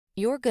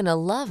You're gonna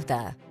love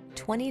the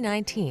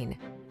 2019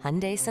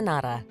 Hyundai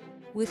Sonata.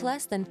 With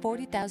less than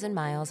 40,000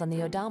 miles on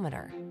the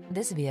odometer,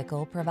 this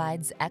vehicle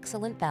provides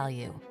excellent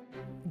value.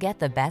 Get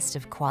the best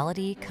of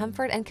quality,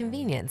 comfort, and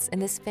convenience in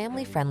this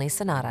family-friendly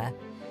Sonata.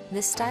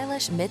 This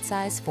stylish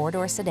midsize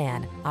four-door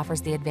sedan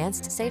offers the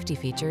advanced safety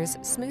features,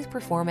 smooth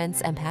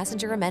performance, and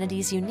passenger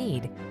amenities you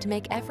need to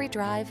make every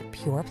drive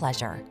pure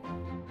pleasure.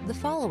 The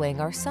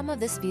following are some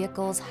of this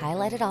vehicle's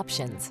highlighted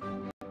options: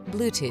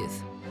 Bluetooth,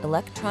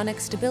 electronic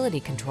stability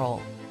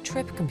control,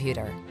 trip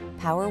computer,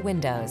 power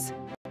windows,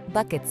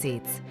 bucket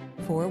seats,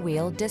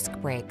 four-wheel disc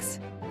brakes,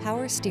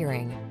 power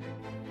steering.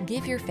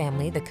 Give your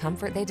family the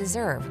comfort they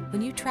deserve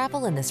when you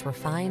travel in this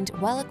refined,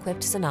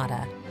 well-equipped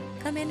Sonata.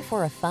 Come in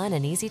for a fun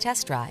and easy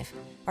test drive.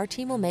 Our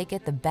team will make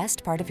it the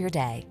best part of your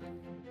day.